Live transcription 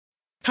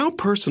How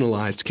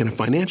personalized can a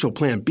financial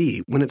plan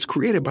be when it's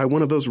created by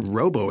one of those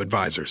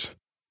robo-advisors?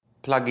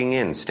 Plugging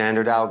in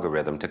standard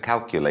algorithm to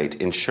calculate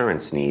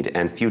insurance need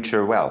and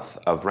future wealth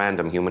of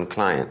random human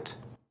client.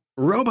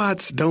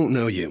 Robots don't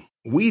know you.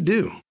 We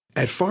do.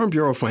 At Farm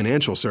Bureau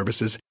Financial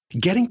Services,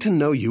 getting to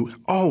know you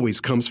always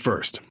comes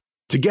first.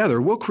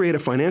 Together, we'll create a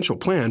financial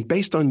plan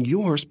based on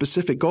your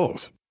specific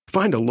goals.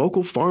 Find a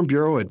local Farm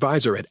Bureau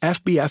advisor at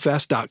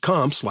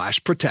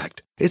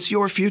fbfs.com/protect. It's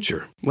your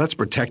future. Let's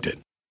protect it.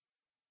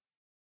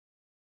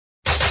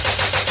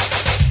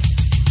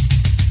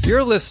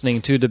 You're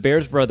listening to the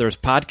Bears Brothers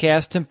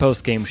podcast and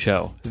postgame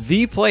show,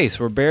 the place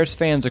where Bears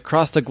fans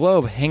across the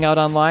globe hang out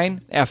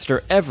online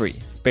after every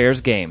Bears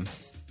game.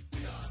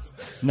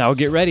 Now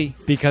get ready,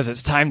 because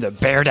it's time to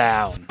bear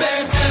down.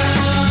 Bear down.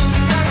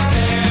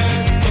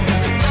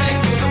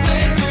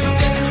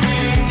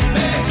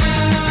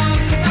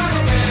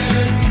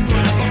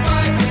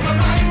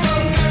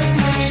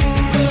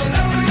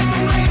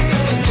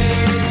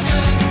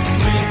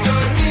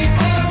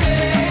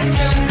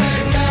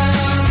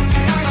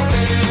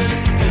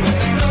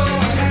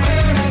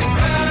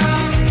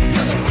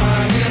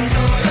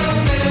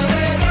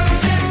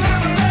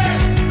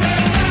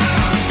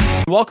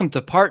 Welcome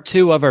to part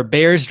 2 of our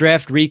Bears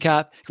draft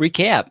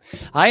recap.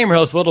 I am your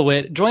host,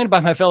 Littlewit, joined by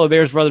my fellow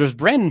Bears brothers,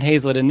 Brandon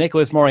Hazlett and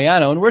Nicholas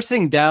Moriano, and we're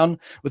sitting down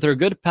with our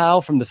good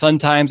pal from the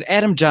Sun-Times,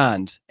 Adam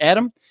Jahns.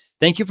 Adam,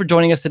 thank you for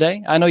joining us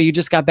today. I know you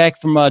just got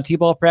back from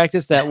T-ball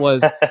practice that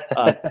was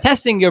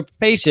testing your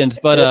patience,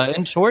 but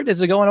in short,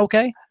 is it going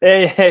okay?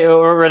 Hey,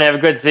 we're going to have a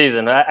good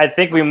season. I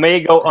think we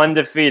may go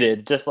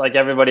undefeated, just like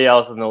everybody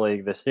else in the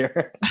league this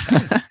year.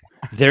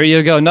 There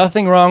you go.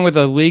 Nothing wrong with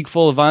a league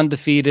full of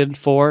undefeated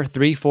 4,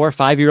 3, 4,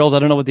 5-year-olds. I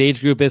don't know what the age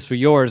group is for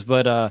yours,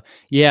 but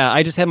yeah,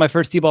 I just had my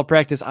first T-ball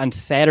practice on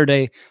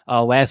Saturday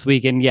last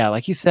week. And yeah,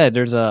 like you said,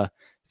 there's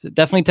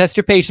definitely test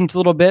your patience a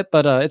little bit,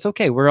 but it's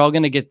okay. We're all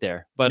going to get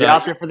there. But you're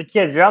out there for the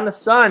kids. You're out in the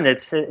sun.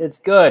 It's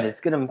good.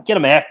 It's going to get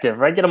them active,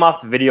 right? Get them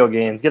off the video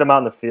games. Get them out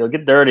in the field.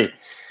 Get dirty.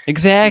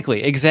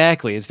 Exactly.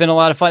 It's been a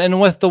lot of fun.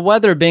 And with the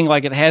weather being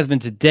like it has been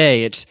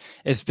today, it's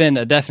been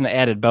a definite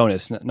added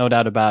bonus. No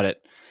doubt about it.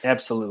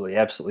 Absolutely.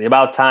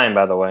 About time,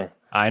 by the way.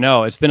 I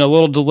know. It's been a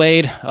little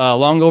delayed,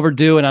 long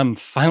overdue, and I'm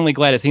finally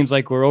glad. It seems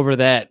like we're over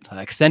that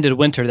extended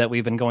winter that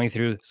we've been going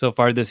through so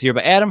far this year.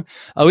 But Adam,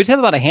 we just have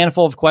about a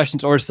handful of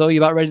questions or so. You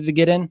about ready to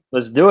get in?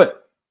 Let's do it.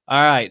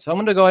 All right, so I'm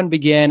going to go ahead and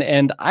begin,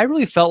 and I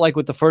really felt like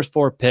with the first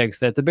 4 picks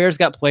that the Bears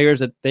got players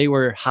that they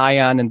were high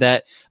on, and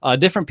that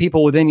different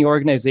people within the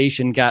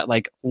organization got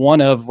like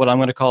one of what I'm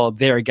going to call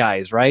their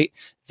guys, right?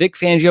 Vic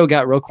Fangio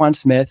got Roquan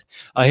Smith.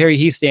 Harry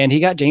Hiestand, he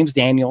got James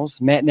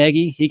Daniels. Matt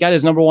Nagy, he got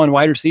his number 1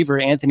 wide receiver,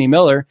 Anthony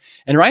Miller.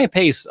 And Ryan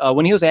Pace,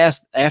 when he was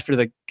asked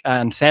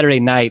on Saturday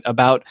night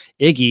about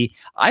Iggy,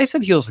 I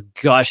said he was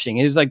gushing.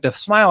 It was like the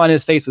smile on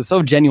his face was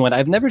so genuine.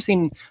 I've never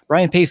seen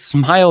Ryan Pace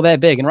smile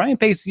that big, and Ryan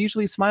Pace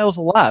usually smiles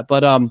a lot.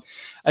 But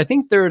I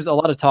think there's a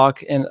lot of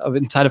talk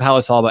inside of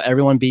Halas Hall about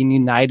everyone being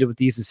united with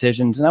these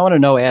decisions. And I want to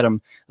know,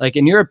 Adam, like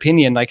in your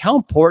opinion, like how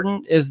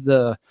important is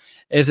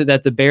it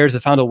that the Bears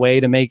have found a way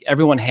to make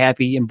everyone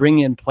happy and bring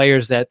in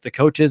players that the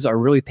coaches are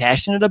really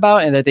passionate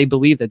about and that they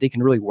believe that they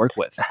can really work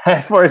with?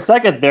 For a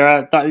second there,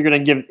 I thought you were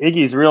going to give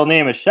Iggy's real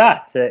name a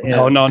shot.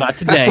 No, not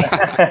today.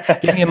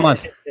 Give me a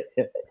month.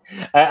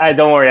 I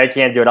don't worry, I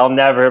can't do it. I'll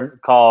never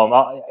call him.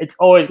 It's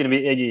always going to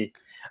be Iggy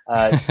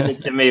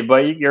to me.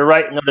 But you're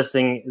right,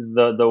 noticing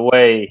the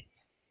way,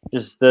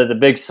 just the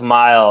big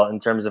smile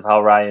in terms of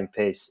how Ryan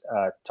Pace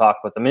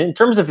talked with him. And in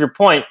terms of your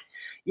point,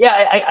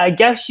 yeah, I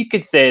guess you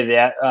could say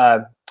that.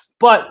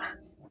 But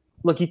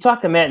look, you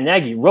talk to Matt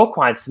Nagy.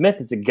 Roquan Smith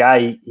is a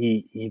guy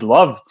he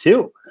loved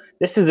too.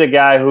 This is a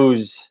guy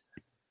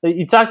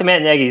you talk to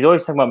Matt Nagy, he's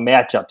always talking about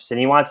matchups, and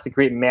he wants to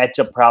create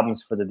matchup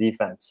problems for the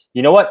defense.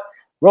 You know what?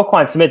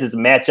 Roquan Smith is a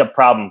matchup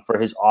problem for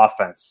his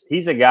offense.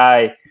 He's a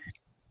guy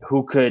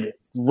who could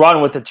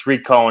run with a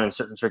Tariq Cohen in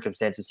certain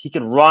circumstances. He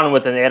could run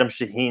with an Adam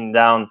Shaheen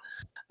down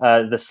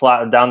the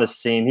slot, down the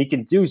seam. He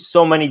can do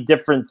so many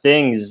different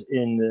things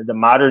in the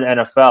modern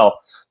NFL.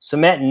 So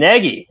Matt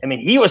Nagy, I mean,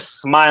 he was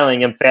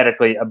smiling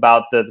emphatically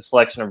about the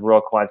selection of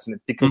Roquan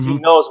Smith because he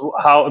knows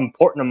how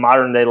important a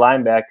modern-day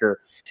linebacker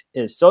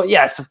is. So,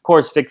 yes, of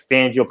course, Vic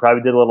Fangio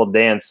probably did a little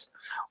dance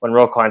when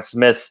Roquan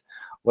Smith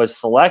was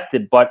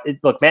selected. But,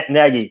 look, Matt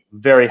Nagy,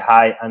 very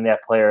high on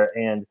that player.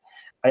 And,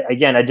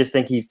 I just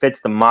think he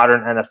fits the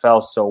modern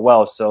NFL so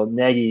well. So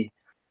Nagy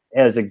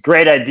has a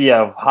great idea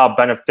of how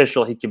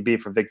beneficial he can be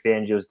for Vic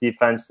Fangio's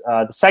defense.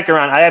 The second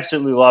round, I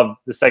absolutely love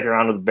the second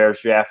round of the Bears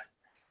draft.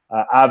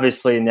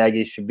 Obviously,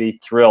 Nagy should be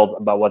thrilled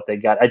about what they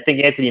got. I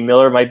think Anthony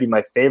Miller might be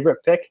my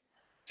favorite pick.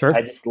 Sure.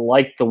 I just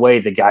like the way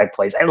the guy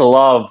plays. I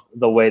love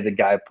the way the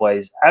guy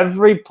plays.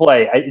 Every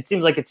play, it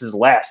seems like it's his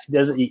last.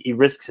 He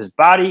risks his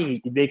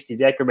body. He makes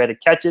these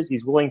acrobatic catches.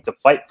 He's willing to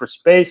fight for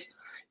space.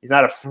 He's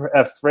not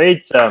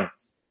afraid to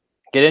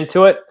get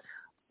into it.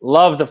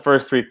 Love the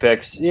first 3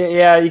 picks.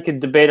 Yeah, you can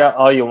debate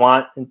all you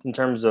want in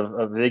terms of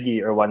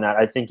Iggy or whatnot.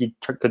 I think he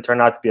could turn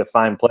out to be a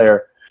fine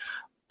player.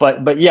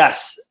 But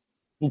yes,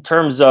 in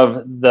terms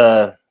of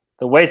the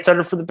way it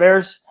started for the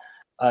Bears,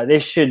 they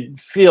should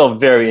feel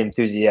very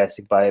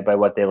enthusiastic by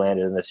what they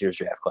landed in this year's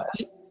draft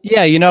class.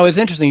 Yeah, it's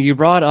interesting. You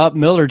brought up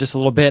Miller just a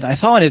little bit. I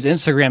saw on his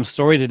Instagram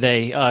story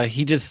today,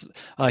 he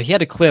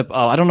had a clip.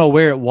 I don't know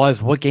where it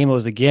was, what game it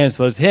was against.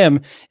 It was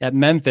him at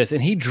Memphis,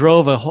 and he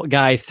drove a whole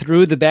guy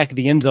through the back of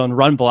the end zone,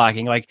 run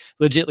blocking, like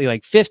legitimately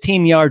like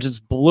 15 yards,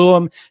 just blew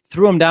him,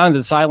 threw him down to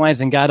the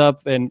sidelines and got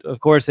up. And of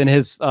course, in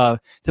his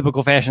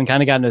typical fashion,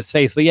 kind of got in his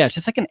face. But yeah, it's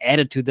just like an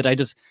attitude that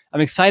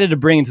I'm excited to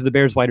bring into the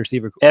Bears wide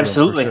receiver.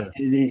 Absolutely. Sure.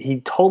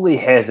 He totally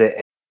has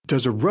it.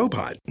 Does a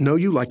robot know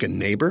you like a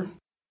neighbor?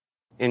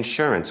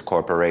 Insurance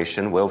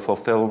Corporation will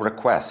fulfill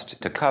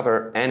request to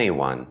cover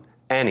anyone,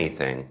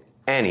 anything,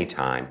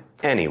 anytime,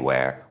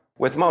 anywhere,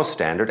 with most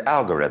standard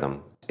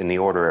algorithm in the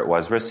order it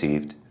was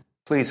received.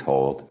 Please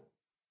hold.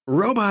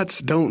 Robots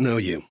don't know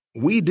you.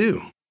 We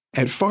do.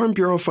 At Farm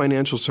Bureau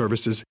Financial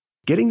Services,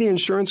 getting the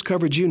insurance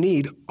coverage you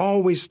need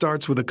always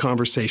starts with a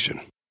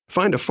conversation.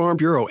 Find a Farm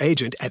Bureau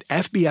agent at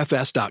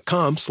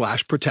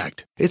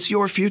fbfs.com/protect. It's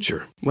your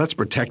future. Let's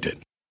protect it.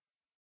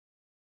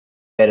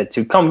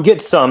 Attitude. Come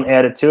get some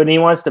attitude, and he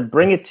wants to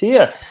bring it to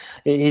you.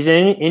 He's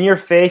an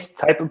in-your-face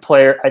type of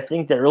player. I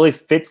think that really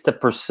fits the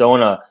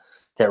persona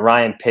that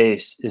Ryan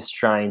Pace is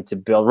trying to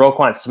build.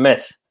 Roquan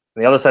Smith,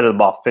 on the other side of the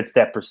ball, fits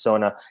that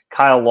persona.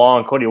 Kyle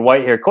Long, Cody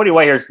Whitehair. Cody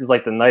Whitehair is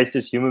like the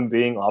nicest human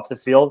being off the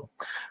field,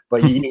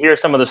 but you hear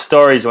some of the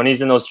stories when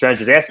he's in those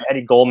trenches. Ask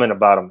Eddie Goldman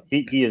about him.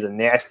 He is a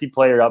nasty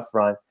player up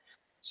front.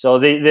 So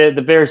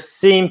the Bears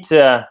seem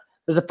to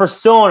 – there's a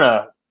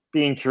persona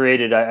being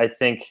created, I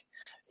think,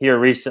 here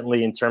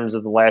recently in terms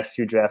of the last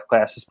few draft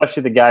classes,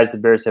 especially the guys the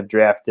Bears have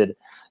drafted.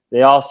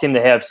 They all seem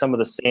to have some of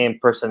the same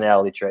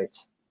personality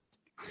traits.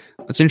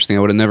 That's interesting.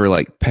 I would have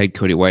never pegged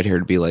Cody Whitehair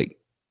to be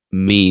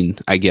mean,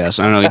 I guess.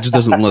 I don't know. He just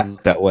doesn't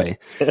look that way.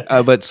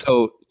 But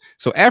so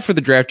after the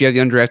draft, you have the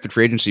undrafted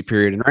free agency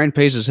period, and Ryan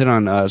Pace has hit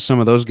on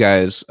some of those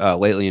guys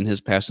lately in his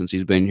past since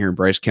he's been here.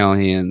 Bryce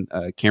Callahan,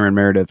 Cameron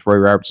Meredith, Roy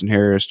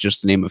Robertson-Harris,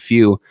 just to name a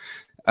few.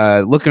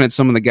 Looking at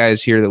some of the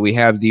guys here that we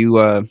have,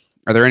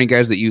 are there any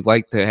guys that you'd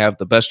like to have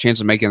the best chance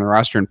of making the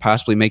roster and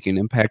possibly making an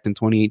impact in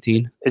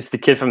 2018? It's the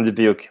kid from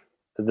Dubuque,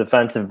 the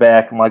defensive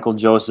back, Michael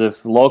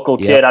Joseph, local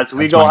kid.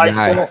 Oswego High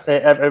School.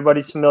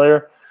 Everybody's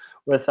familiar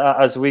with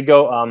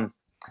Oswego.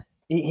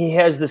 He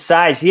has the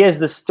size. He has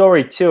the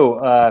story, too.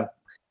 I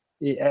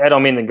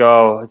don't mean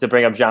to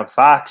bring up John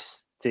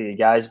Fox to you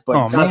guys,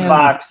 but John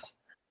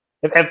Fox,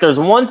 if there's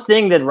one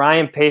thing that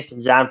Ryan Pace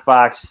and John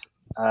Fox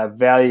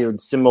valued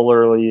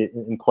similarly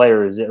in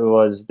players, it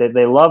was that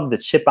they loved the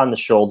chip on the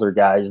shoulder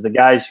guys, the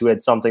guys who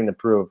had something to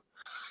prove.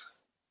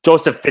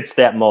 Joseph fits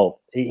that mold.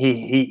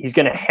 He's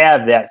going to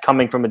have that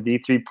coming from a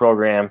D3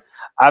 program.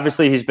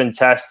 Obviously, he's been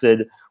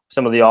tested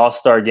some of the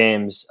all-star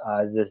games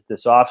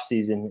this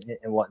offseason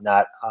and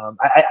whatnot.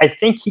 I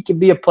think he could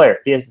be a player.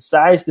 He has the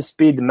size, the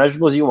speed, the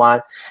measurables you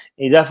want.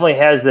 He definitely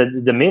has the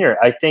demeanor.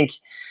 I think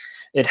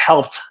it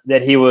helped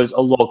that he was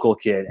a local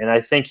kid, and I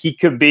think he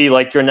could be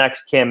like your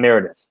next Cam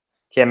Meredith.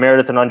 Cam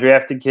Meredith, an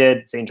undrafted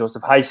kid, St.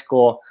 Joseph High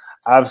School,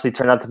 obviously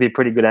turned out to be a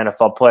pretty good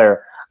NFL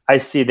player. I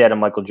see that in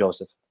Michael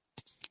Joseph.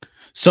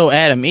 So,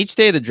 Adam, each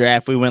day of the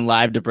draft, we went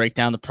live to break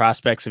down the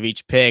prospects of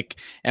each pick.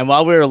 And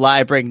while we were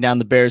live breaking down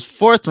the Bears'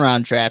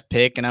 4th-round draft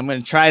pick, and I'm going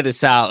to try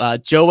this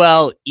out,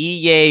 Joel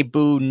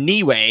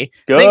Iyebuniwe.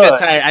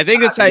 I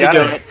think that's how you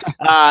do it.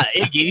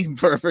 Iggy,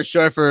 for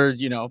sure,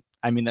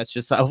 that's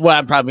just what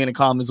I'm probably going to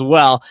call him as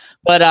well.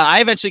 But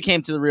I eventually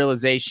came to the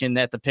realization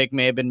that the pick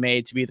may have been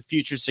made to be the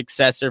future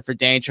successor for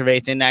Danny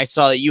Trevathan. And I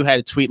saw that you had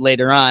a tweet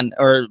later on,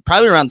 or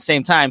probably around the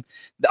same time,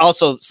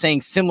 also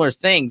saying similar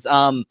things.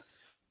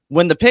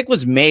 When the pick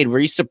was made, were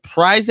you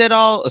surprised at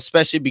all?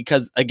 Especially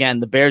because, again,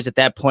 the Bears at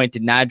that point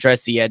did not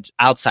address the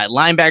outside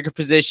linebacker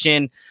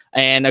position.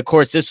 And, of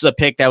course, this was a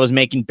pick that was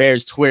making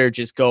Bears Twitter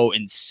just go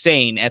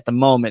insane at the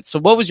moment. So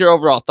what was your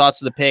overall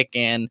thoughts of the pick?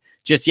 And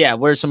just,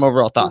 what are some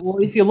overall thoughts? Well,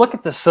 if you look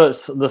at the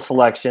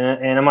selection,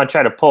 and I'm going to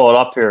try to pull it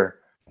up here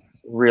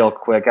real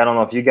quick. I don't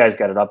know if you guys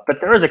got it up,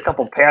 but there was a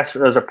couple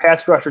there's a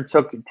pass rusher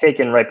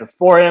taken right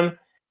before him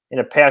and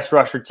a pass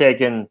rusher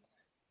taken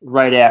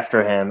right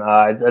after him.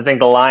 I think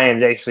the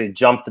Lions actually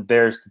jumped the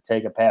Bears to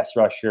take a pass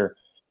rusher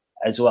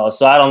as well.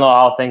 So I don't know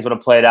how things would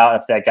have played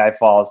out if that guy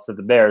falls to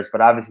the Bears,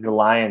 but obviously the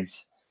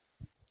Lions,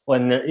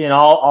 when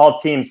all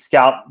teams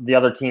scout the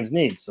other team's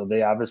needs, so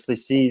they obviously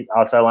see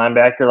outside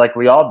linebacker like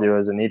we all do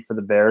as a need for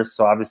the Bears.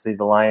 So obviously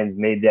the Lions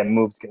made that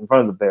move to get in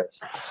front of the Bears.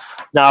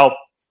 Now,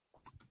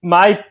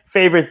 my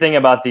favorite thing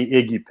about the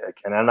Iggy pick,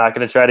 and I'm not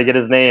going to try to get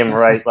his name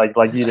right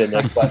like you did,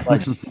 Nick,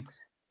 but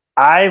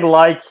I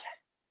like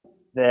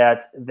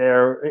that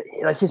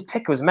his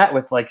pick was met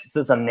with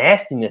some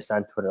nastiness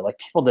on Twitter.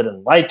 People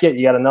didn't like it.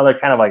 You got another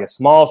kind of a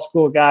small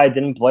school guy,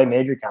 didn't play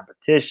major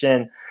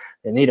competition.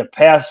 They need a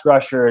pass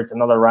rusher. It's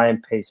another Ryan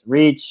Pace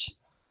reach.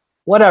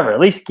 Whatever. At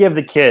least give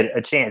the kid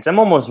a chance. I'm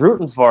almost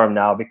rooting for him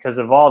now because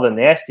of all the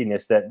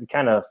nastiness that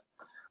kind of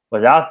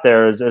was out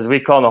there, as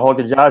we call in the Hulk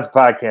and Jahns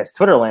podcast,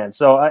 Twitterland.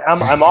 So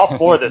I'm all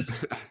for this.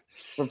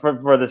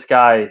 For this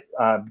guy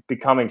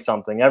becoming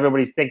something.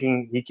 Everybody's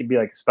thinking he could be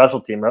like a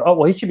special teamer. Oh,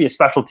 well, he should be a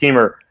special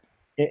teamer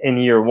in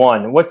year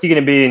one. What's he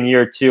going to be in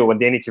year two when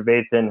Danny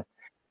Trevathan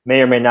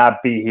may or may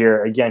not be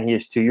here? Again, he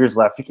has 2 years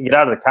left. You can get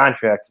out of the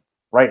contract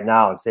right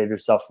now and save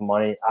yourself some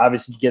money.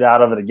 Obviously, you get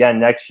out of it again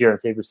next year and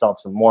save yourself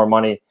some more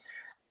money.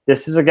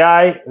 This is a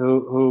guy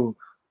who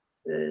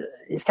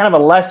he's kind of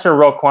a lesser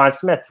Roquan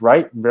Smith,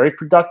 right? Very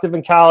productive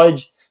in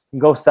college. Can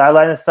go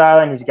sideline to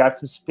sideline. He's got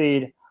some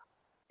speed.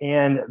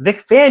 And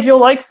Vic Fangio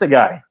likes the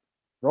guy.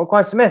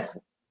 Roquan Smith,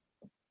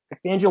 Vic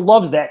Fangio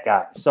loves that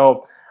guy.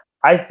 So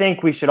I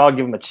think we should all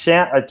give him a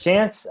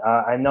chance.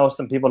 I know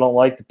some people don't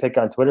like to pick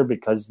on Twitter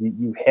because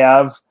you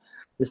have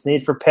this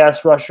need for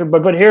pass rusher.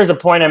 But here's a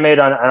point I made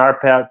on our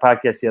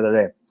podcast the other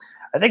day.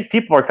 I think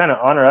people are kind of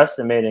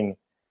underestimating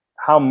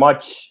how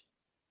much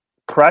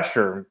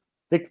pressure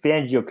Vic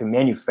Fangio can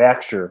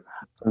manufacture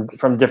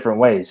from different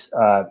ways.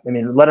 I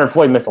mean, Leonard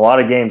Floyd missed a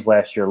lot of games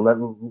last year.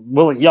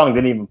 Willie Young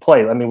didn't even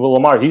play. I mean,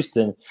 Lamar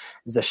Houston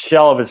is a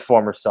shell of his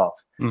former self.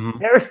 Mm-hmm.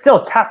 They were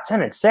still top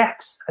 10 in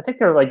sacks. I think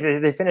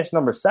they finished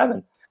number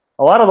 7.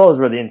 A lot of those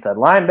were the inside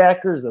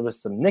linebackers. There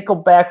was some nickel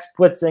backs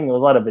blitzing. There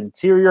was a lot of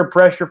interior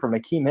pressure from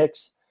Akeem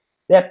Hicks.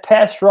 That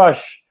pass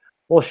rush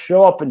will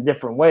show up in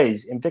different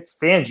ways. And Vic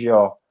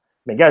Fangio, I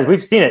mean, guys,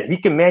 we've seen it. He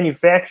can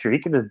manufacture.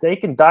 They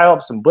can dial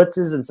up some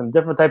blitzes and some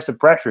different types of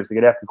pressures to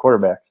get after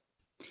quarterback.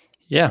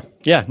 Yeah,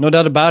 no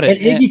doubt about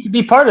it. And Iggy could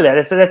be part of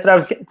that. So that's what I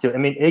was getting to. I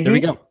mean, Iggy, there we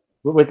go.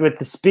 With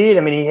the speed,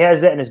 I mean, he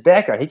has that in his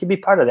background. He could be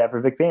part of that for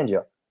Vic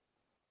Fangio.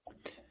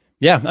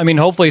 Yeah, I mean,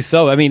 hopefully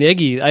so. I mean,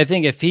 Iggy, I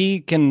think if he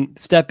can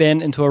step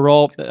into a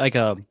role like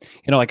a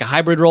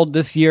hybrid role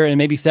this year, and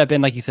maybe step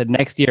in, like you said,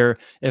 next year,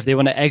 if they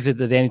want to exit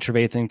the Danny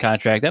Trevathan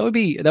contract, that would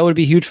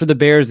be huge for the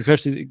Bears,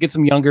 especially get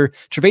some younger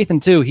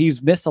Trevathan too.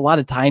 He's missed a lot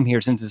of time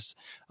here since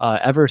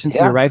he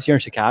arrived here in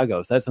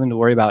Chicago, so that's something to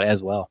worry about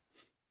as well.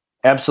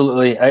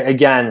 Absolutely.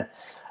 Again,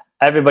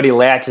 everybody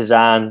latches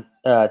on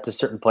to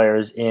certain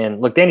players, and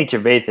look, Danny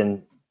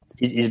Trevathan,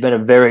 he's been a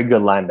very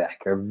good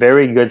linebacker,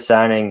 very good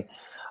signing.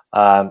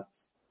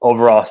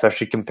 Overall,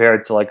 especially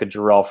compared to like a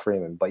Jarrell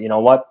Freeman. But you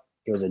know what?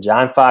 He was a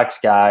John Fox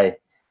guy.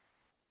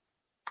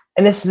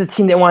 And this is a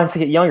team that wants to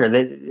get younger.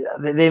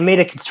 They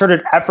made a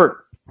concerted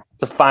effort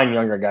to find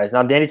younger guys.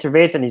 Now, Danny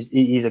Trevathan,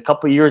 he's a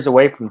couple years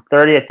away from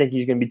 30. I think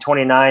he's going to be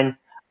 29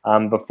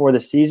 before the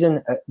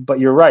season. But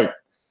you're right.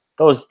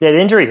 That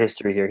injury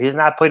history here. He has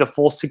not played a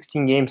full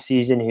 16-game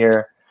season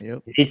here.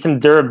 Yep. You need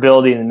some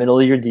durability in the middle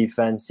of your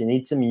defense. You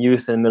need some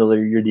youth in the middle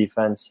of your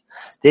defense.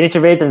 Danny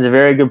Trevathan's a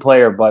very good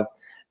player, but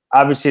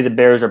obviously, the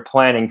Bears are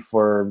planning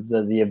for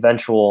the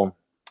eventual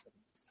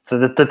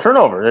the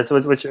turnover. It's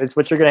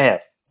what you're going to have.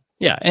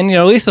 Yeah, and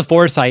at least the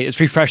foresight is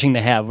refreshing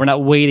to have. We're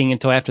not waiting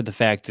until after the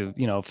fact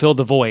to fill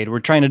the void. We're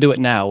trying to do it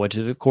now, which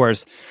is, of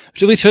course,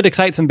 really should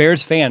excite some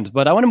Bears fans.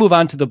 But I want to move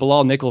on to the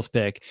Bilal Nichols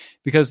pick,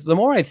 because the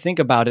more I think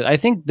about it, I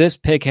think this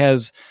pick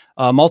has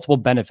multiple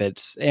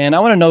benefits, and I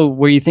want to know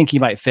where you think he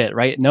might fit.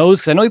 Right,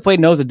 nose, because I know he played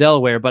nose at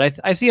Delaware, but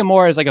I see him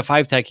more as like a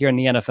 5-tech here in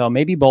the NFL,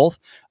 maybe both,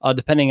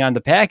 depending on the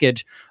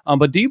package.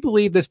 But do you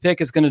believe this pick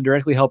is going to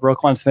directly help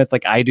Roquan Smith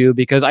like I do?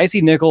 Because I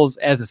see Nichols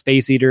as a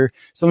space eater,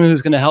 someone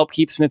who's going to help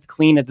keep Smith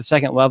clean at the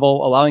second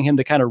level, allowing him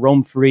to kind of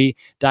roam free,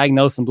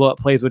 diagnose and blow up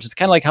plays, which is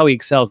kind of like how he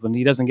excels when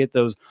he doesn't get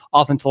those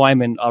offensive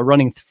linemen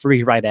running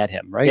free right at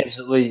him. Right,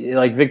 absolutely.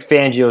 Like Vic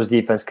Fangio's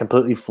defense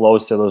completely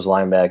flows to those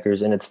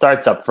linebackers, and it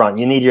starts up front.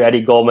 You need your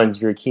Eddie Goldman,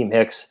 your Akeem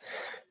Hicks,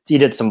 to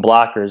eat up some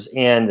blockers.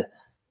 And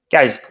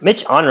guys,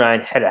 Mitch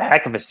Unrein had a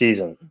heck of a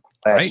season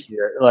last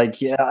year.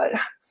 Like, yeah,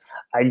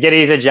 I get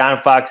he's a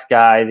John Fox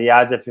guy. The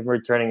odds of him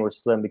returning were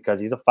slim because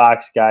he's a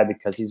Fox guy,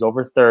 because he's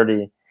over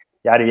 30,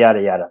 yada,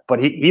 yada, yada.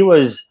 But he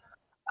was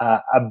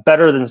a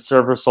better than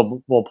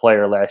serviceable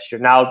player last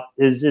year. Now,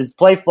 his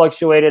play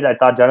fluctuated. I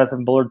thought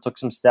Jonathan Bullard took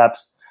some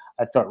steps.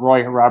 I thought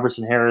Roy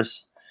Robertson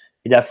Harris,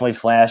 he definitely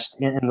flashed.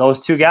 And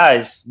those two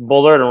guys,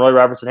 Bullard and Roy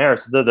Robertson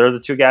Harris, they're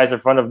the two guys in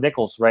front of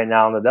Nichols right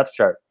now on the depth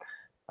chart.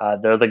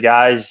 They're the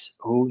guys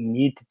who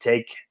need to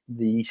take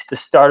the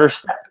starter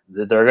step.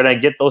 They're going to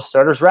get those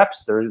starters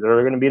reps. They're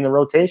going to be in the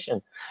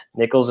rotation.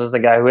 Nichols is the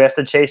guy who has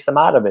to chase them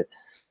out of it.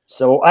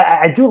 So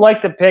I do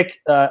like the pick.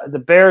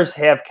 The Bears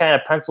have kind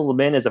of penciled him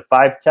in as a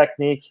 5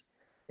 technique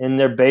in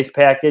their base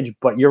package.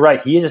 But you're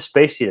right. He is a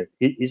space eater.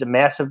 He's a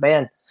massive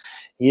man.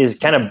 He is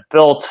kind of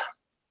built –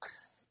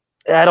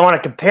 I don't want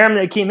to compare him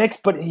to Akeem Hicks,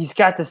 but he's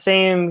got the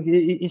same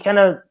 – he's kind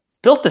of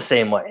built the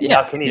same way. Yeah.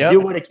 Now, can he do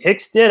what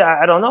Hicks did?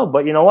 I don't know.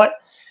 But you know what?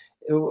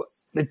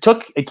 It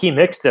took Akeem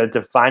Hicks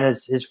to find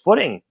his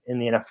footing in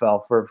the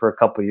NFL for a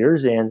couple of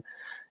years, and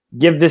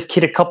give this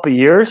kid a couple of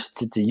years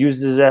to use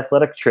his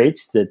athletic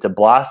traits to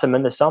blossom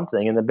into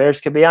something. And the Bears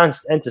could be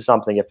into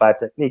something at 5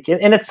 technique.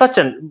 And it's such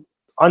an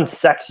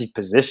unsexy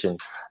position.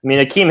 I mean,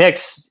 Akeem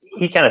Hicks,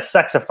 he kind of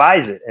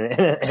sexifies it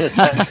in a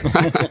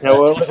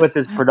sense, with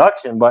his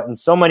production. But in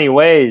so many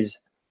ways,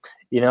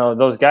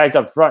 those guys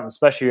up front,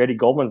 especially Eddie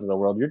Goldman's of the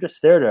world, you're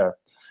just there to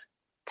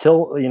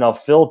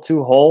fill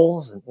 2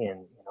 holes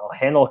and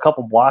handle a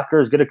couple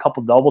blockers, get a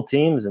couple double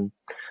teams, and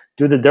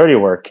do the dirty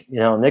work.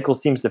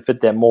 Nichols seems to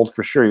fit that mold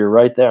for sure. You're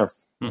right there.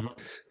 Mm-hmm.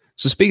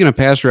 So speaking of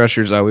pass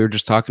rushers, we were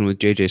just talking with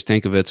JJ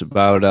Stankovitz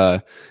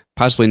about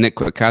possibly Nick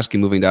Kwiatkowski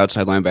moving to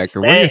outside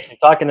linebacker. Stank,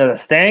 talking to the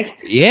Stank?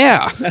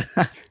 Yeah.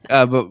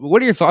 But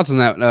what are your thoughts on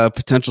that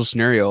potential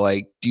scenario?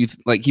 Like, do you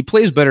like he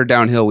plays better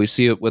downhill? We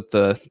see it with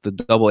the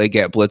double A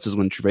gap blitzes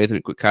when Trevathan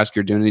and Kwiatkowski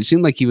are doing it. It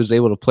seemed like he was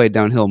able to play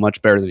downhill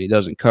much better than he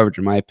does in coverage,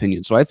 in my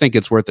opinion. So I think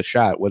it's worth a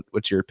shot.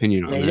 What's your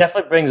opinion on that? He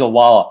definitely brings a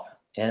wallop.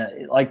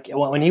 And like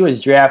when he was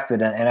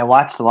drafted, and I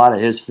watched a lot of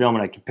his film,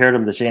 and I compared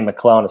him to Shane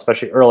McClellan,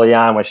 especially early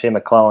on when Shane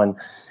McClellan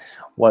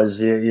was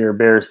your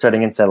Bears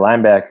starting inside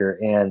linebacker.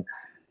 And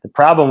the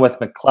problem with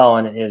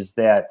McClellan is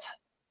that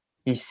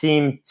he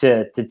seemed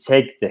to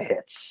take the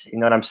hits. You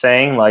know what I'm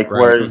saying? Like,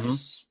 Right.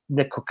 whereas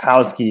Nick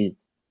Kwiatkowski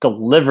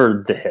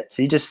delivered the hits.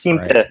 He just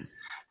seemed to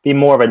be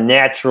more of a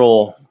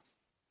natural.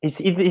 He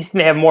seemed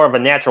to have more of a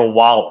natural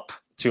wallop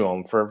to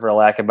him, for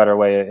lack of a better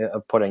way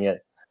of putting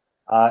it.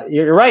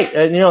 You're right.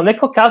 Nick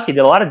Kwiatkowski did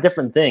a lot of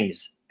different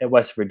things at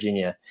West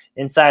Virginia.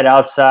 Inside,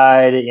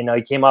 outside.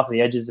 He came off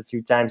the edges a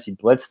few times. He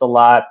blitzed a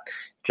lot,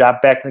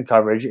 dropped back in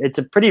coverage. It's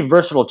a pretty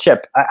versatile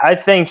chip. I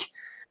think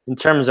in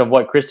terms of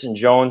what Christian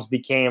Jones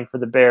became for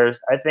the Bears,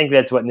 I think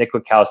that's what Nick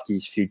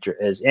Kwiatkowski's future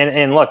is.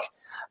 And look,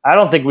 I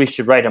don't think we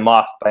should write him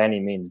off by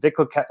any means. Vic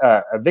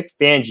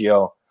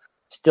Fangio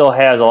still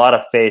has a lot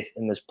of faith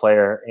in this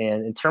player.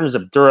 And in terms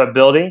of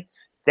durability,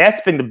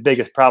 that's been the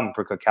biggest problem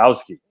for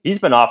Kwiatkowski. He's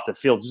been off the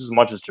field just as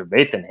much as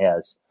Trevathan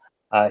has.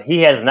 He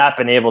has not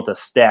been able to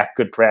stack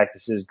good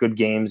practices, good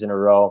games in a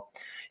row.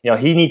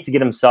 He needs to get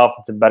himself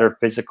into better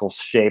physical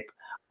shape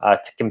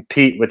to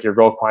compete with your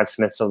Roquan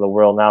Smiths of the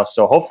world now.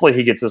 So hopefully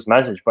he gets this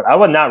message. But I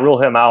would not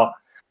rule him out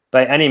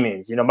by any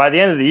means. By the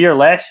end of the year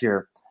last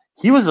year,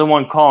 he was the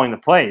one calling the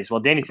plays while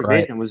Danny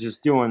Trevathan was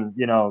just doing,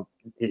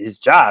 his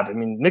job. I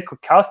mean, Nick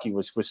Kwiatkowski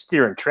was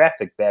steering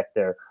traffic back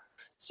there.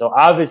 So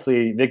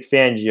obviously, Vic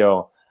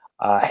Fangio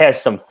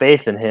has some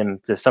faith in him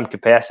to some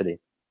capacity.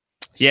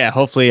 Yeah,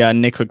 hopefully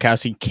Nick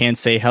Kwiatkowski can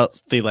stay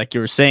healthy, like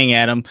you were saying,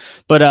 Adam.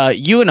 But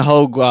you and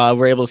Hogue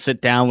were able to sit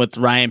down with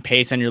Ryan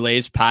Pace on your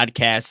latest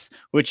podcast,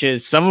 which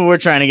is someone we're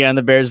trying to get on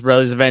the Bears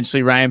Brothers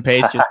eventually. Ryan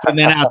Pace, just putting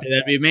that out there.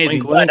 That'd be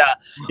amazing. Wink, wink.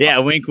 Yeah,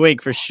 wink,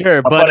 wink for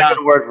sure. But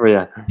good work for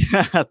you.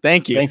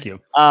 Thank you. Thank you.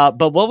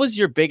 But what was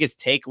your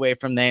biggest takeaway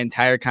from the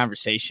entire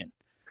conversation?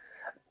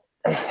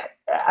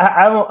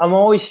 I'm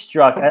always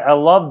struck. I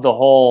love the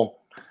whole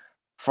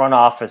front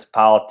office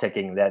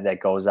politicking that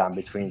goes on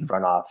between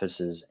front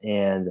offices.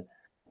 And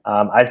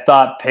I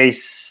thought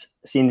Pace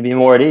seemed to be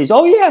more at ease.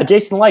 Oh, yeah,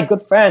 Jason Light,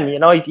 good friend.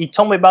 He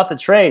told me about the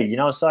trade,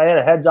 so I had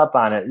a heads up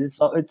on it.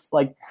 It's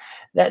like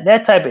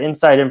that type of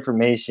inside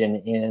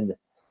information. And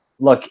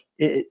look,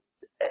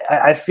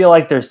 I feel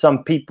like there's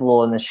some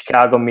people in the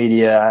Chicago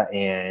media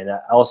and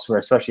elsewhere,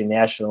 especially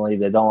nationally,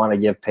 that don't want to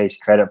give Pace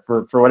credit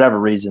for whatever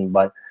reason.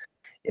 But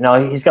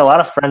he's got a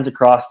lot of friends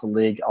across the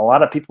league. A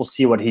lot of people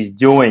see what he's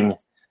doing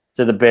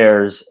to the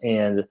Bears.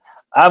 And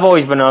I've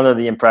always been under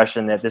the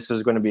impression that this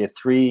was going to be a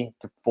 3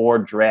 to 4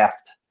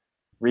 draft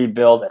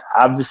rebuild. It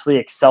obviously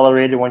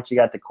accelerated once you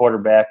got the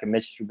quarterback and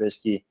Mitch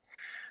Trubisky.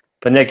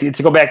 But Nick,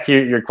 to go back to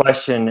your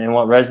question and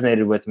what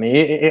resonated with me,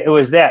 it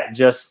was that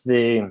just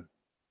the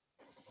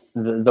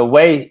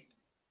way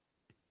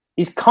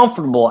he's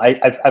comfortable.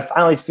 I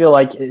finally feel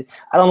like,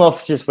 I don't know if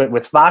it's just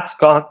with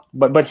Foxconn,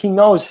 but he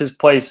knows his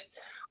place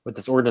with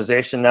this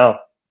organization now.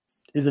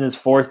 He's in his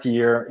 4th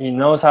year. He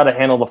knows how to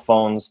handle the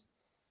phones.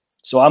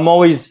 So I'm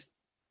always,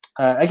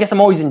 I guess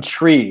I'm always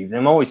intrigued.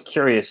 I'm always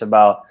curious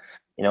about,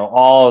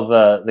 all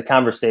of the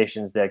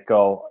conversations that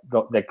go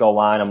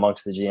on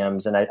amongst the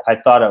GMs. And I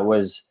thought it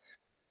was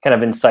kind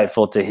of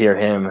insightful to hear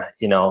him,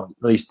 at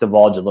least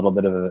divulge a little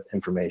bit of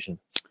information.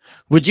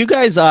 Would you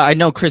guys, I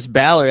know Chris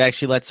Ballard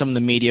actually let some of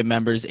the media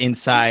members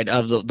inside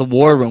of the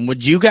war room.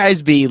 Would you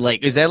guys be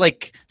like, is that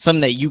like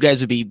something that you guys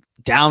would be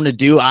down to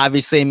do?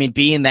 Obviously, I mean,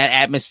 be in that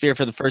atmosphere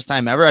for the first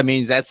time ever. I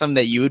mean, is that something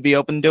that you would be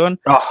open to doing?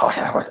 Oh,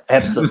 I would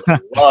absolutely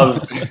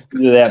love to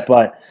do that.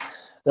 But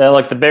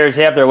like the Bears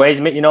have their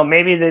ways.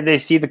 Maybe they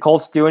see the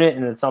Colts doing it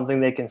and it's something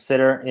they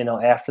consider,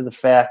 after the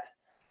fact.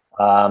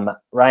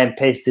 Ryan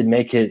Pace did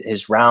make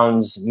his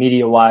rounds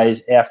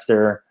media-wise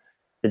after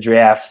the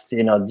draft,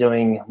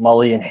 doing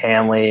Mully and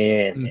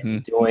Hamley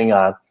and doing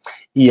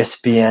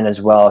ESPN as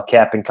well,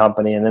 Cap and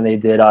Company. And then they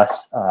did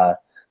us,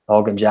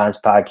 Hogan Jahns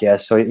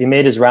podcast. So he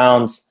made his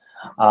rounds.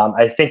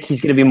 I think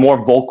he's going to be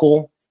more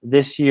vocal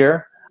this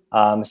year.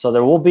 So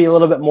there will be a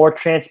little bit more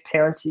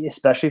transparency,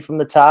 especially from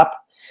the top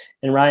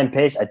in Ryan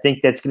Pace. I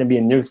think that's going to be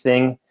a new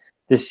thing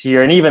this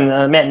year. And even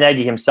Matt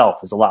Nagy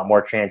himself is a lot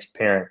more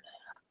transparent,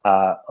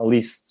 at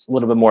least a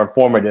little bit more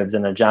informative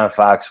than John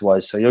Fox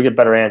was. So you'll get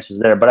better answers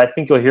there. But I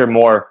think you'll hear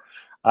more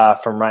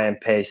from Ryan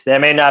Pace.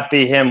 That may not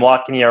be him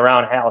walking you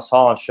around House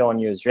Hall and showing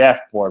you his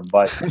draft board,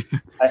 but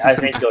I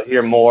think you'll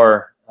hear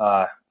more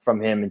from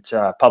him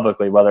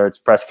publicly, whether it's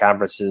press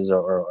conferences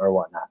or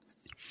whatnot.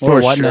 Or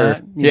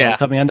whatnot. Yeah.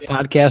 Coming on the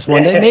podcast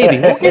one day. Maybe.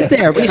 We'll get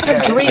there. We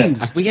have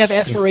dreams. We have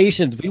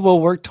aspirations. We will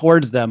work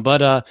towards them.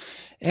 But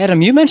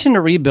Adam, you mentioned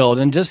a rebuild,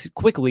 and just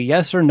quickly,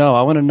 yes or no,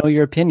 I want to know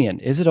your opinion.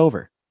 Is it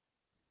over?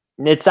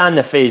 It's on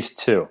the phase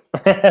 2. All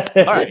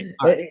right.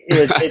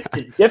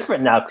 It's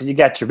different now because you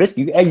got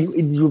Trubisky.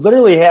 You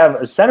literally have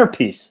a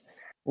centerpiece.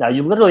 Now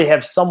you literally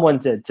have someone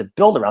to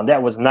build around.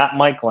 That was not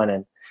Mike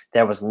Glennon.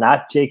 That was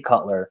not Jay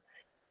Cutler.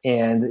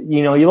 And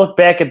you look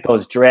back at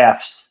those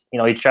drafts.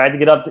 He tried to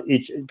get up.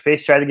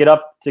 Pace tried to get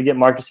up to get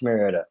Marcus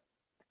Mariota.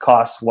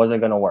 Cost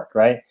wasn't going to work,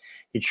 right?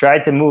 He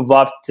tried to move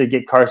up to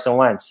get Carson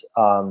Wentz.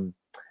 The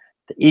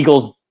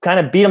Eagles kind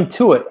of beat him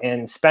to it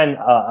and spend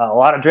a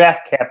lot of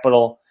draft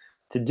capital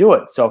to do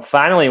it. So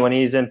finally, when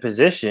he's in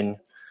position,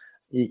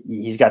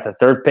 he's got the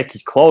 3rd pick.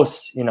 He's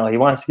close. He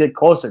wants to get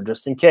closer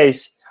just in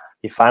case.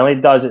 He finally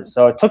does it.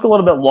 So it took a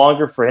little bit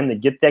longer for him to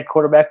get that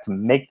quarterback to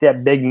make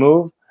that big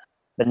move.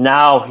 But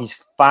now he's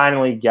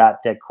finally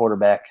got that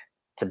quarterback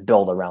to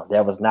build around.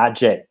 That was not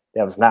Jay.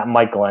 That was not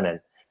Mike Glennon.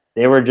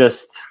 They were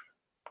just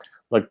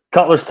 – look,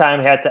 Cutler's time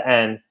had to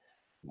end.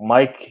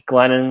 Mike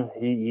Glennon,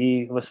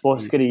 he was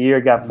supposed to get a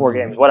year, got 4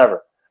 games,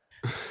 whatever.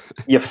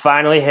 You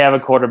finally have a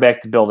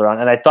quarterback to build around.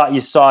 And I thought you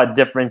saw a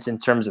difference in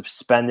terms of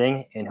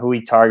spending and who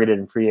he targeted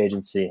in free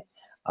agency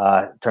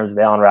in terms of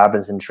Allen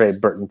Robinson, Trey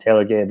Burton,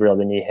 Taylor Gabriel,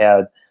 than you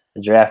had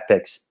the draft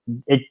picks.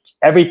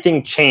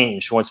 Everything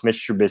changed once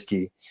Mitch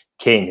Trubisky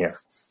came here.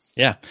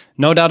 Yeah,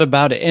 no doubt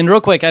about it. And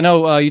real quick, I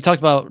know you talked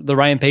about the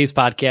Ryan Pace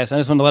podcast. I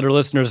just want to let our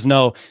listeners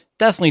know,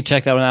 definitely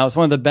check that one out. It's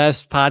one of the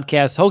best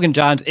podcasts. Hogan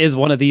Jahns is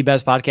one of the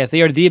best podcasts.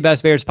 They are the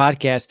best Bears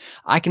podcast.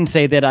 I can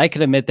say that. I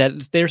can admit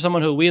that they're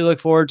someone who we look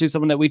forward to,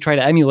 someone that we try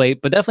to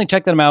emulate, but definitely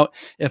check them out.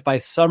 If by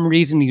some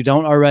reason you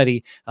don't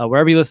already,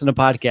 wherever you listen to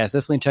podcasts,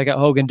 definitely check out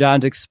Hogan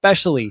Jahns,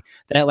 especially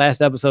that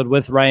last episode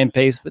with Ryan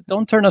Pace. But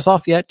don't turn us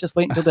off yet. Just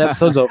wait until the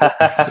episode's over.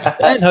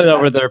 And head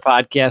over to their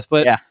podcast.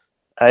 But yeah.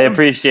 I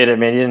appreciate it,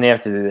 man. You didn't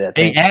have to do that.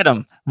 Hey,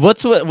 Adam,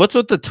 what's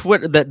with the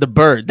Twitter, the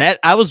bird that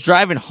I was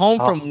driving home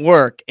from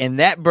work and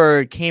that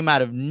bird came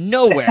out of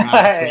nowhere?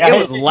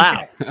 It was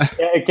loud.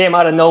 It came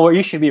out of nowhere.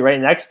 You should be right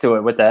next to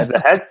it with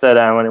the headset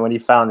on when you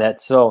found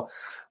that. So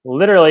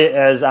literally,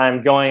 as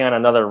I'm going on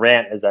another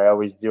rant, as I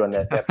always do on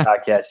that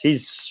podcast,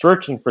 he's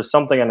searching for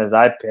something on his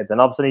iPad. Then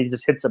all of a sudden he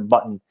just hits a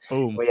button.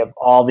 Boom. We have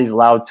all these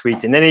loud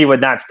tweets, and then he would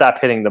not stop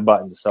hitting the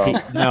button.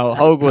 So no,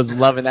 Hogue was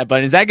loving that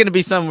button. Is that going to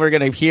be something we're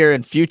going to hear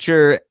in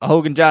future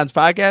Hogan Jahns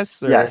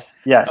podcasts? Or?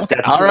 Yes.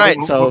 Okay. All right.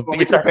 So when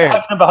we start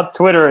talking about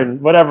Twitter and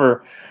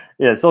whatever,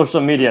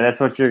 social media, that's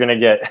what you're going to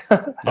get.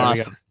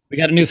 Awesome. We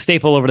got a new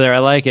staple over there. I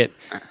like it.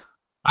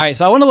 All right,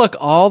 so I want to look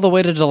all the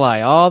way to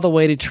July, all the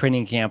way to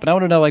training camp, and I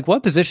want to know,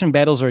 what position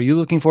battles are you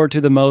looking forward to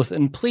the most?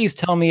 And please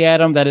tell me,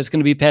 Adam, that it's going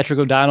to be Patrick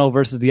O'Donnell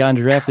versus the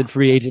undrafted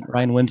free agent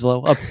Ryan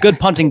Winslow. A good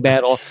punting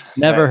battle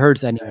never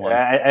hurts anyone.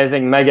 I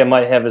think Mega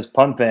might have his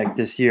punt back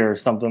this year or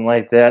something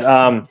like that.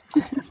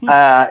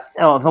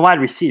 The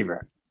wide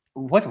receiver.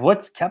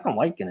 What's Kevin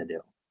White going to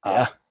do?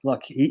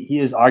 Look, he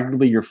is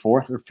arguably your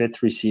 4th or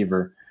 5th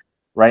receiver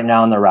right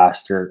now on the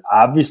roster.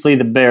 Obviously,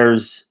 the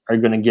Bears are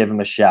going to give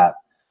him a shot.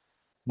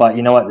 But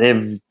you know what?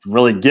 They've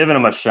really given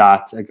him a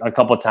shot a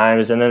couple of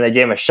times, and then they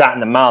gave him a shot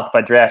in the mouth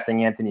by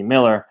drafting Anthony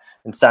Miller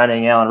and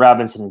signing Allen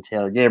Robinson and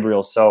Taylor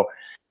Gabriel. So,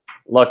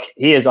 look,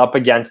 he is up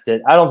against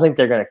it. I don't think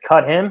they're going to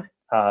cut him,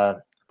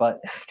 but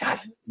God,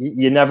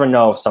 you never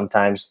know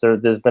sometimes.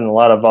 There's been a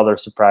lot of other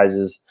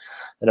surprises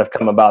that have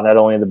come about, not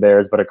only in the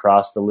Bears, but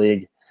across the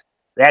league.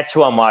 That's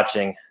who I'm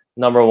watching,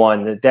 number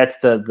one. That's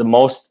the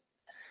most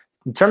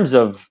 – in terms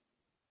of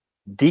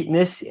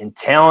deepness and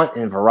talent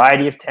and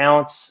variety of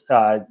talents,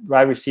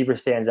 wide receiver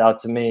stands out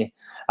to me.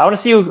 I want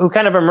to see who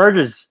kind of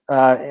emerges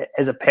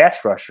as a pass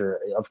rusher.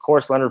 Of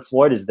course, Leonard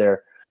Floyd is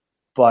there,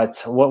 but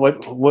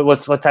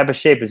what type of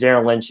shape is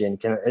Aaron Lynch in?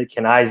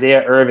 Can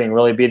Isaiah Irving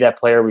really be that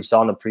player we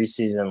saw in the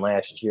preseason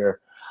last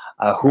year?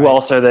 Who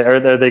else are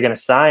they going to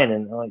sign?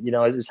 And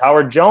is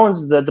Howard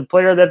Jones the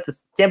player that the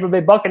Tampa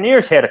Bay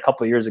Buccaneers had a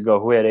couple of years ago,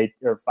 who had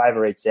 5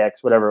 or 8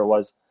 sacks, whatever it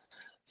was?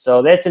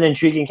 So that's an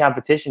intriguing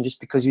competition, just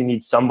because you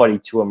need somebody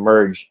to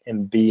emerge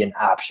and be an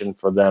option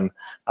for them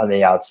on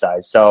the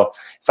outside. So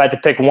if I had to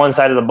pick one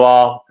side of the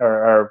ball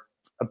or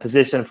a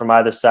position from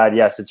either side,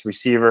 yes, it's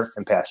receiver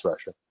and pass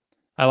rusher.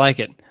 I like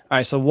it. All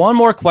right, so one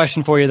more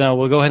question for you, then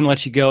we'll go ahead and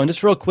let you go. And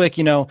just real quick,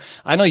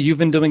 I know you've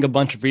been doing a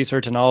bunch of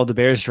research on all of the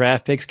Bears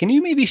draft picks. Can you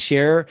maybe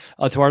share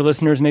to our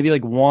listeners maybe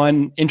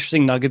one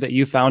interesting nugget that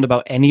you found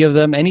about any of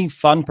them? Any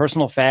fun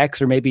personal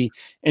facts or maybe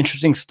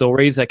interesting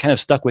stories that kind of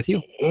stuck with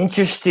you?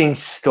 Interesting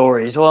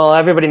stories. Well,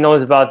 everybody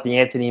knows about the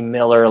Anthony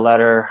Miller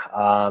letter.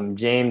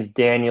 James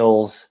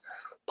Daniels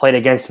played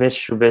against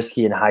Mitch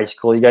Trubisky in high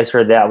school. You guys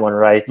heard that one,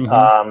 right?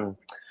 Mm-hmm.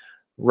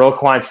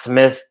 Roquan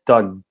Smith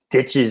dug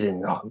ditches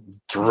and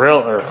drill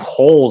or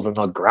holes in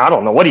the ground. I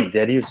don't know what he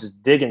did. He was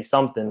just digging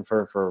something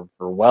for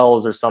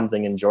wells or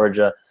something in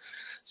Georgia.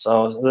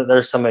 So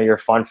there's some of your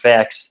fun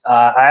facts.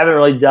 I haven't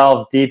really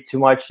delved deep too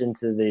much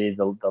into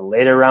the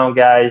later round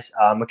guys.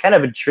 I'm kind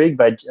of intrigued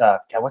by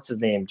what's his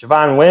name,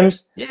 Javon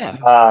Wims.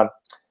 Yeah.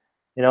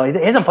 He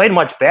hasn't played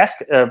much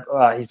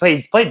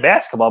he's played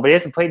basketball, but he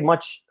hasn't played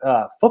much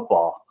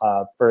football.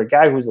 For a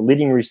guy who's a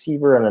leading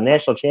receiver on the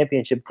national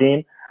championship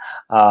team,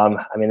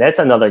 that's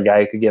another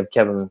guy who could give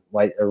Kevin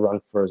White a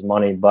run for his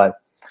money. But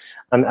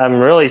I'm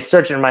really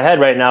searching in my head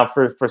right now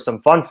for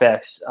some fun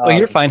facts. Oh,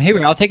 you're fine. Hey,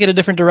 I'll take it a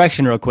different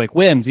direction real quick.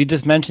 Wims, you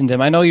just mentioned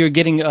him. I know you're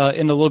getting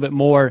into a little bit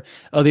more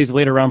of these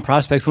later round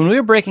prospects. When we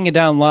were breaking it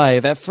down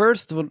live, at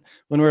first, when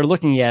we were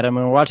looking at him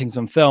and we're watching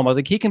some film, I was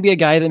like, he can be a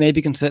guy that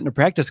maybe can sit in a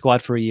practice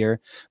squad for a year.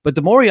 But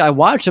the more I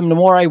watch him, the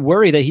more I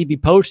worry that he'd be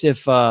poached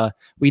if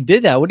we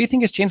did that. What do you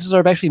think his chances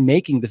are of actually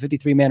making the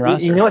 53-man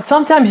roster? You know what?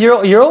 Sometimes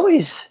you're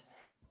always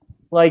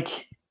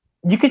like,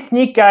 you could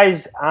sneak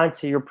guys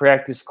onto your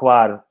practice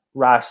squad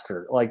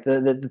roster. Like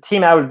the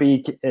team I would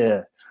be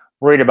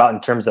worried about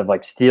in terms of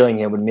like stealing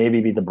him would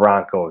maybe be the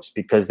Broncos,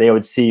 because they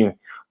would see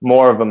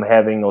more of them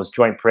having those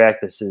joint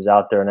practices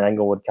out there in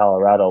Englewood,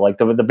 Colorado. Like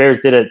the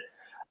Bears did it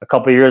a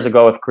couple of years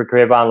ago with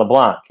Cre'Von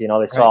LeBlanc. You know,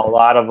 they saw a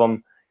lot of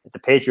them at the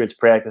Patriots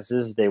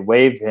practices. They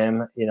waived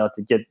him, you know,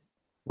 to get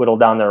whittled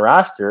down their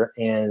roster,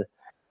 and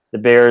the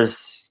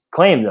Bears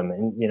claimed him,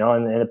 and you know,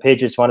 and the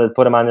Patriots wanted to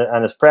put him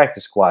on his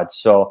practice squad.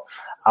 So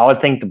I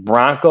would think the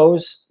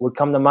Broncos would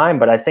come to mind,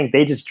 but I think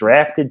they just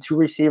drafted 2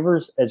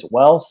 receivers as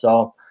well.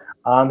 So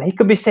he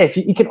could be safe.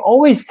 You can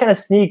always kind of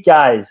sneak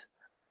guys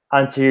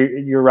onto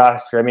your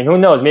roster. I mean, who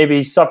knows? Maybe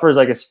he suffers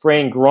like a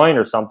sprained groin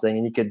or something,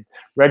 and you could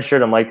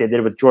redshirt him like they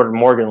did with Jordan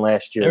Morgan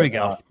last year. There we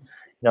go.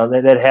 You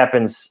know, that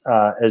happens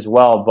as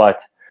well.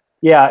 But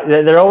yeah,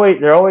 there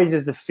always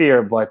is a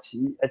fear, but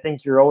I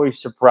think you're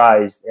always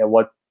surprised at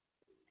what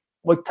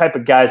type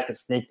of guys can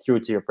sneak through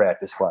to your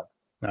practice squad.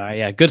 All right,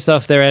 yeah, good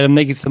stuff there, Adam.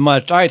 Thank you so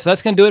much. All right, so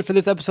that's going to do it for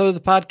this episode of the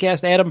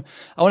podcast. Adam,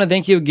 I want to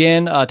thank you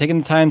again taking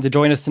the time to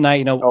join us tonight.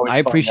 You know, always I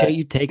appreciate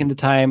you taking the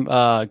time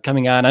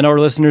coming on. I know our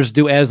listeners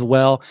do as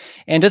well.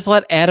 And just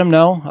let Adam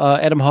know,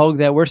 Adam Hogue,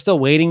 that we're still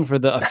waiting for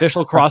the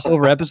official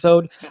crossover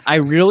episode. I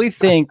really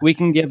think we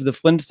can give the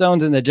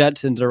Flintstones and the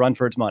Jetsons a run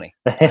for its money.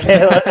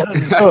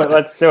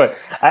 Let's do it.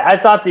 I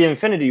thought the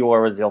Infinity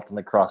War was the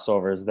ultimate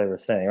crossover, as they were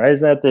saying, right?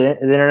 Isn't that the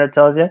internet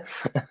tells you?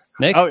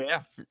 Nick? Oh,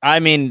 yeah.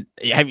 I mean,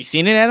 have you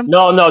seen it, Adam?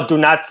 No, do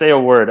not say a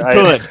word.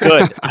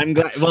 Good. I'm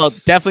glad. Well,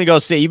 definitely go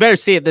see it. You better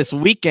see it this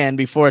weekend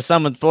before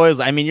someone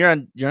spoils. I mean, you're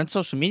on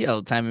social media all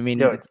the time. I mean,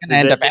 dude, it's gonna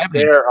end up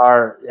happening.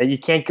 You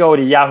can't go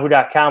to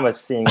yahoo.com with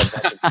seeing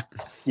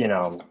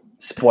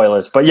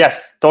spoilers. But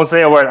yes, don't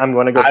say a word. I'm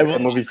going to go see the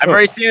movie soon. I've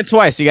already seen it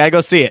twice. You gotta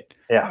go see it.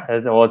 Yeah,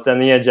 well, it's on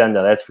the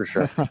agenda. That's for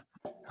sure.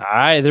 All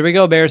right, there we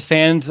go, Bears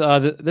fans.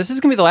 This is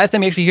going to be the last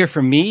time you actually hear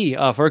from me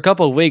for a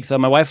couple of weeks.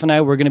 My wife and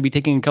I, we're going to be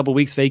taking a couple of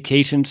weeks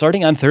vacation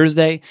starting on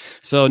Thursday.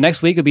 So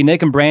next week will be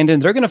Nick and Brandon.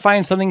 They're going to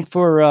find something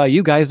for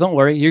you guys. Don't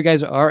worry. You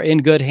guys are in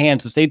good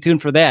hands, so stay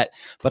tuned for that.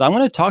 But I'm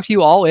going to talk to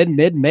you all in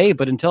mid-May.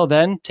 But until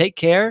then, take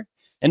care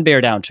and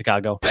bear down,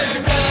 Chicago.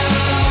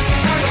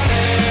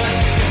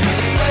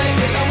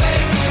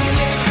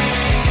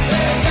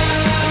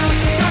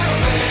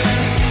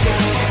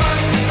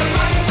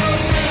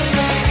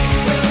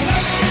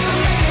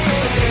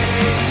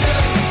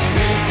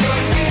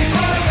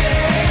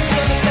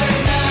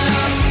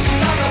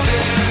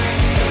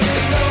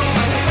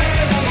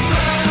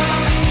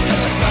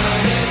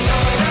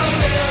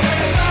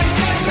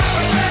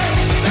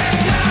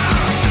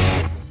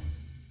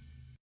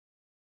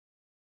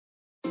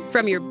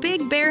 From your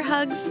big bear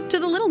hugs to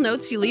the little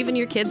notes you leave in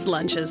your kids'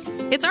 lunches,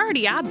 it's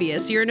already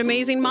obvious you're an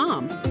amazing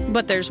mom.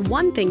 But there's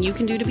one thing you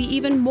can do to be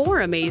even more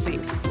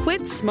amazing.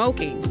 Quit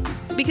smoking.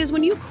 Because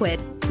when you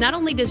quit, not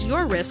only does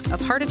your risk of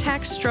heart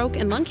attack, stroke,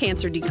 and lung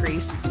cancer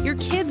decrease, your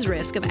kids'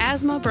 risk of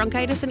asthma,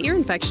 bronchitis, and ear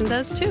infection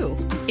does too.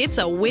 It's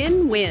a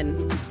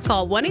win-win.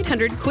 Call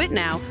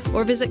 1-800-QUIT-NOW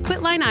or visit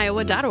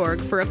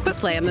quitlineiowa.org for a quit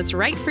plan that's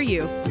right for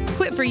you.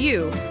 Quit for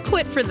you.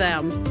 Quit for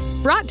them.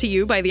 Brought to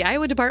you by the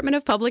Iowa Department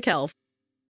of Public Health.